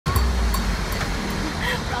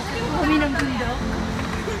ng bundok.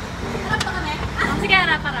 Harap pa kami? Sige,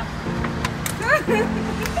 harap.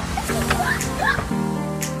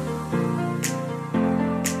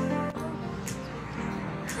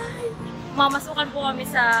 Mamasukan po kami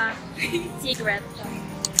sa secret.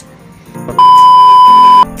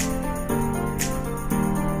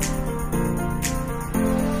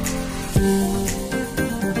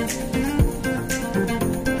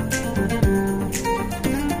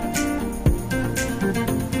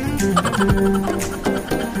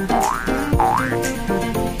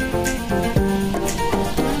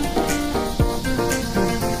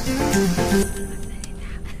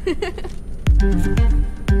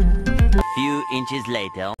 Few inches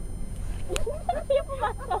later.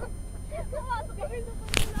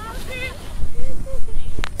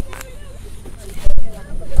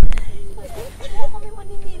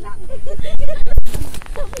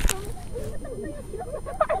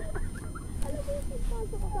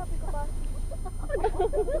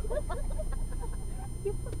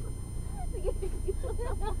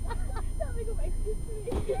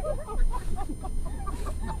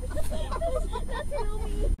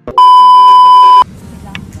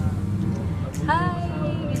 Hi,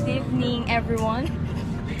 good evening everyone.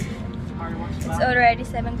 It's already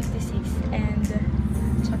 7:56 and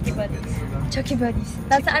Chucky Buddies.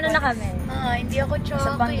 Nasa ano na kami? Hindi ako Chucky.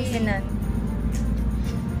 Sa Pangasinan.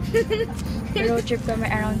 Road trip kami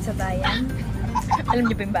around sa bayan. Alam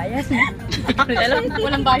niyo ba yung bayan? Alam,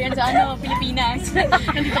 walang bayan sa Pilipinas.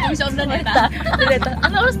 Nandito kami sa Urdaneta.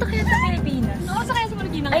 Ano oras na kaya sa Pilipinas? Ano oras na kaya sa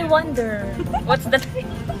Pilipinas? I wonder. What's that?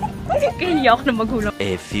 Kaya ako na maghulog.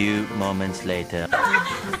 A few moments later.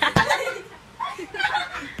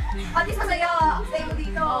 Pati sa sayo, stay mo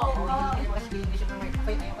dito.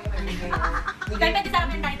 Kaya pwede sa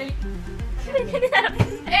amin tayo dali. Pwede sa amin.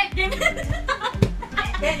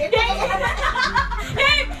 Game!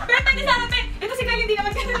 Pwede sa amin! Ito si Kyla, hindi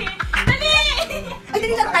naman siya dali. Dali! Ay,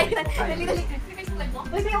 dali lang tayo. Dali.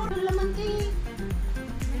 Uy, may ako naman eh.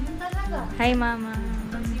 Ganun talaga. Hi, Mama.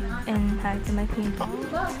 And hi to my queen.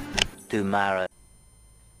 Tomorrow.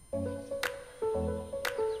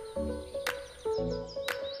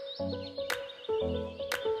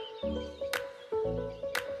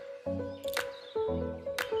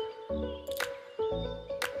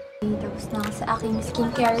 Tapos na ako sa aking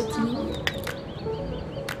skincare routine.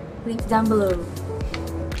 Links down below.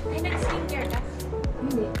 Ay, nag-skincare ka?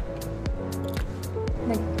 Hindi.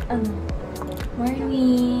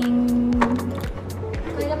 Morning!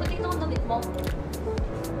 Kaya dapat tingnan ko damit mo.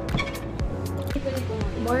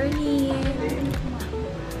 Morning!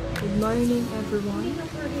 Good morning, everyone.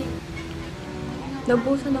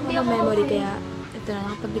 Naubusan ako ng memory kaya ito na,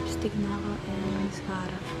 nakapag-lipstick na ako and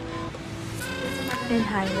mascara. And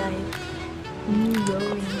highlight.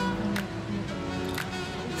 Going.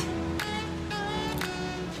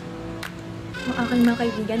 Ang aking mga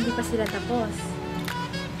kaibigan, di pa sila tapos.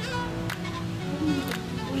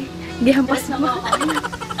 Hindi hampas mo.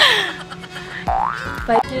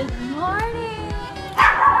 Good morning!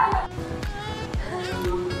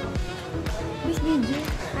 Miss BJ.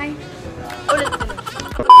 Hi. Ulit.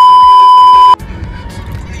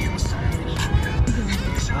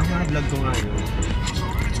 Vlog ko nga yun.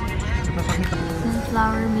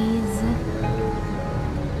 Sunflower maze.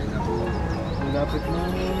 Malapit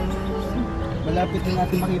na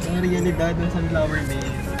natin makita ang realidad ng sunflower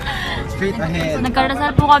maze. Straight ahead.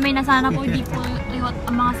 Nagkarasal po kami na sana po hindi po liwat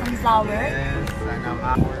ang mga sunflower. Yes, sana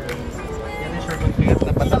ma-hours. Yan na sure kung clear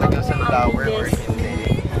na ba talagang sunflower or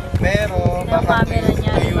hindi. Pero baka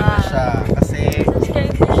tuyo na siya. Kasi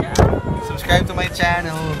subscribe to my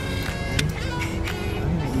channel.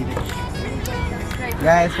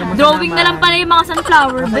 Guys, drawing na lang pala yung mga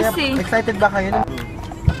sunflower bus eh. Excited ba kayo?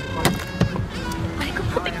 Ay, ko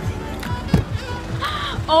putik.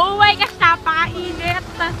 Oh my gosh, napakainit.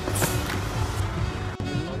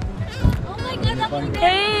 Oh my God, ako din.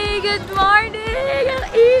 Hey, good morning! Ang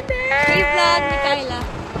init! Hey, vlog ni Kyla.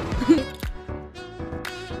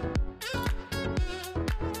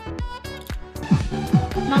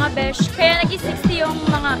 Mga besh, kaya naging 60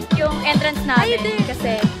 yung entrance natin.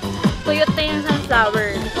 Kasi tuyot na yung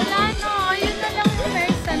sunflower. Wala no, yun na lang yung may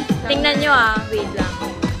sunflower. Tingnan nyo wait lang.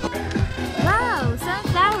 Wow,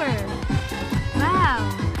 sunflower! Wow!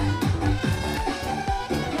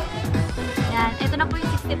 Yan, ito na po yung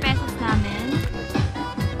 60 pesos namin.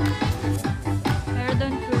 Pero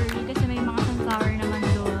don't worry, kasi may mga sunflower naman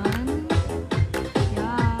doon.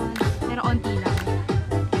 Yan, pero onti lang.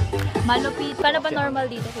 Malupit. Paano ba normal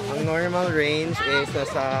dito? Ang normal range is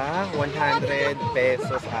nasa 100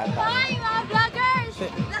 pesos ata. Hi, mga vloggers!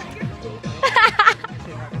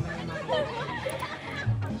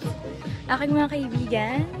 Aking mga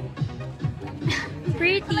kaibigan.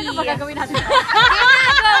 Pretty. Ano ba gagawin natin?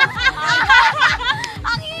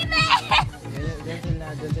 Ang init!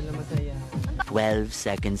 Diyan sila masaya. 12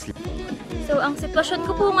 seconds later. So, ang sitwasyon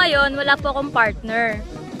ko po ngayon, wala po akong partner.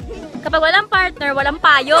 Kapag walang partner, walang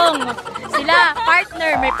payong. Sila,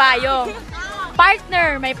 partner, may payong.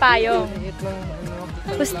 Partner, may payong.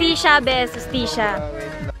 Justisya, bes. Justisya.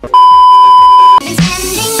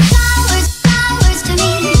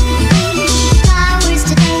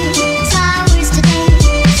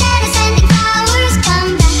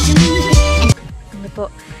 Ano po?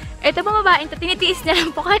 Ito po babaeng to, tinitiis niya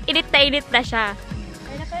lang po kahit init na siya.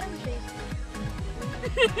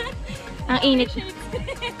 Ang init.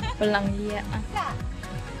 Walang hiya.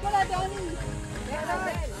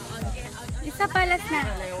 Isa palas na.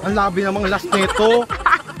 Ang labi namang last nito.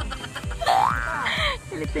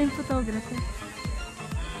 Galit na yung photographer.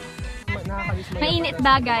 Mainit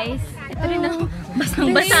ba, guys? Ito rin ako.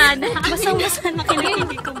 Basang-basa na. Basang-basa na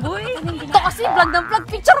kinikindi ko, boy. Ito kasi vlog ng vlog.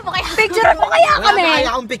 Picture mo kaya. Picture mo kaya kami.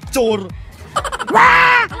 Wala akong picture.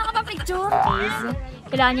 Wala ka ba picture?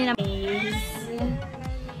 Kailangan nyo ng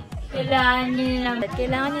Kailangan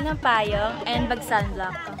nyo ng payong and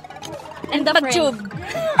bag-sunblock. And the Pag-tube.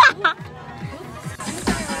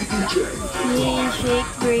 Yay,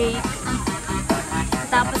 shake break.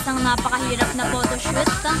 Tapos ng napakahirap na photoshoot.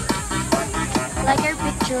 Like your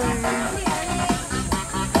picture.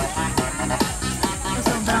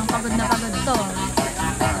 Sobrang pagod na pagod to.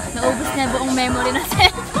 Naubos na buong memory na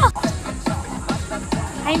cellphone.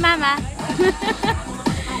 Hi, Mama!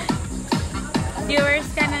 Viewers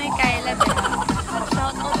ka na ni Kyla Denise.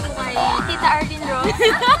 Shout out po kay Tita Arlene Rose.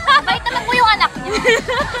 Bait naman po yung anak niya.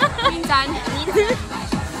 Minsan.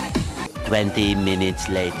 20 minutes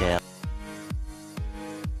later.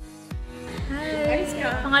 Hi!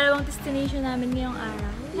 Pangalawang destination namin ngayong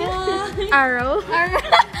araw.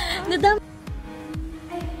 Nadam.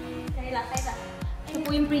 Kyla. Ito po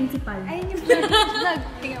yung principal. Ayun yung vlog.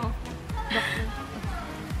 Tingnan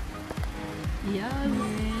mo.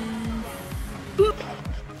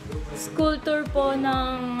 School tour po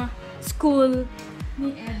ng school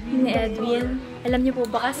ni Edwin. Alam niyo po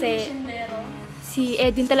ba kasi si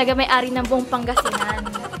Edwin talaga may-ari ng buong Pangasinan.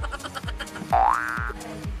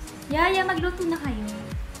 Yaya, magluto na kayo.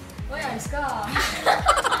 Uy, ayos ka.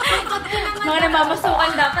 Mga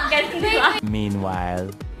namamasukan dapat ganun, di ba? Meanwhile.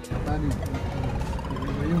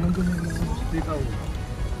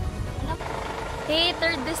 Hey,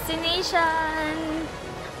 third destination!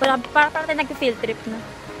 Para tayo nag-field trip na.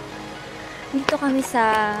 Dito kami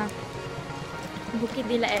sa Bukid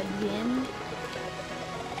nila Edwin.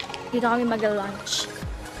 Dito kami mag-lunch.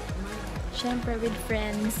 Siyempre with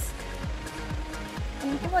friends.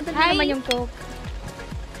 Ayun po, madali naman yung Coke.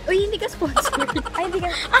 Uy, hindi ka sponsored. Ay, hindi ka.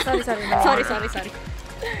 Sorry.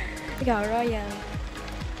 Ikaw, Royal.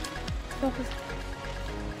 Focus.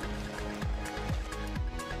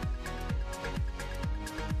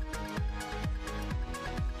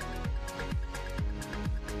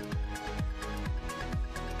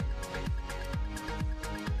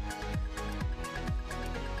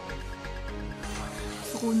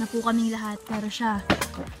 Una po kaming lahat, pero siya,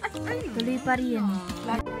 tuloy pa rin.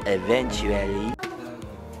 Eventually.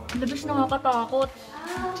 Labis nakakatakot.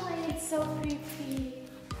 It's so creepy.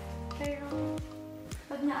 Pero,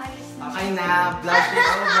 pag naayos na. Okay na, vlog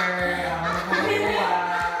is over.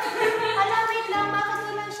 Ala, wait lang. Bakit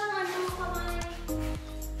wala siyang kamay?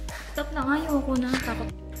 Stop na nga, ayoko na.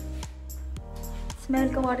 Takot. Smell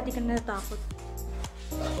ka, wala di ka natatakot.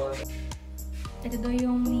 Ito daw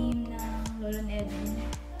yung meme ng Lolo ni Edwin.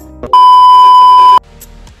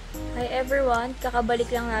 Hi everyone, kakabalik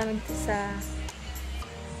lang namin ito sa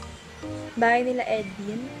bahay nila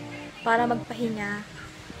Edwin para magpahinga.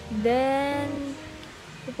 Then,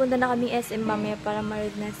 pupunta na kami SM mamaya para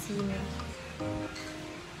marid na sino.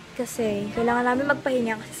 Kasi, kailangan namin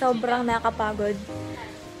magpahinga kasi sobrang nakakapagod.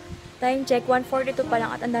 Time check, 1:42 pa lang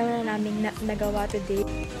at ang dami na namin nagawa today.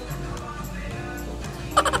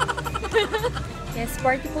 Yes,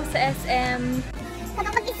 party po sa SM.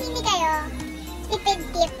 Kapag mag-isili kayo, tipid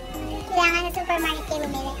tip. Kailangan na supermarket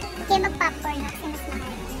kayo bumili. Kaya mag-popcorn kasi mas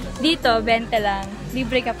mahal. Dito, 20 lang.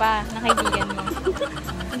 Libre ka pa ng kaibigan mo.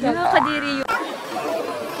 Ano kadiri yun?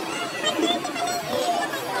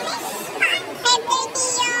 Favorite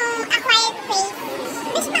yung acquired taste.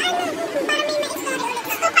 Tapos paano? Para may ma-story ulit.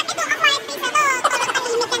 So, pag ito acquired taste na to, tulad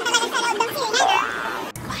tahimik lang talaga sa loob ng sila, no?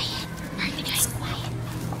 Quiet. Are guys quiet?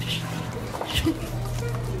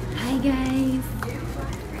 Hi guys!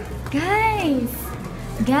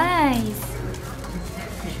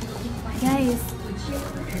 Guys!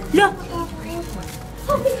 Lo!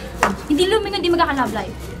 Hindi lumingon, hindi magkaka-love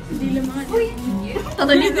life. Hindi lumangan.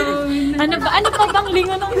 Totally. Ano pa bang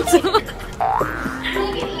lingon ng gusto?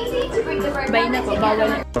 Bye na po, bawal.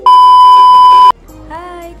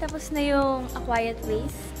 Hi, tapos na yung A Quiet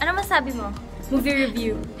Place. Ano masabi mo? Movie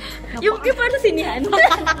review. Yung paano sinihan?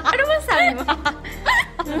 Ano masabi mo?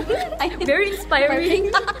 Ay, very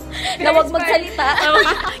inspiring. Na huwag magsalita.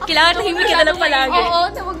 Kailangan tahimik ka na lang palagi. Oo,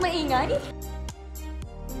 na huwag maingay.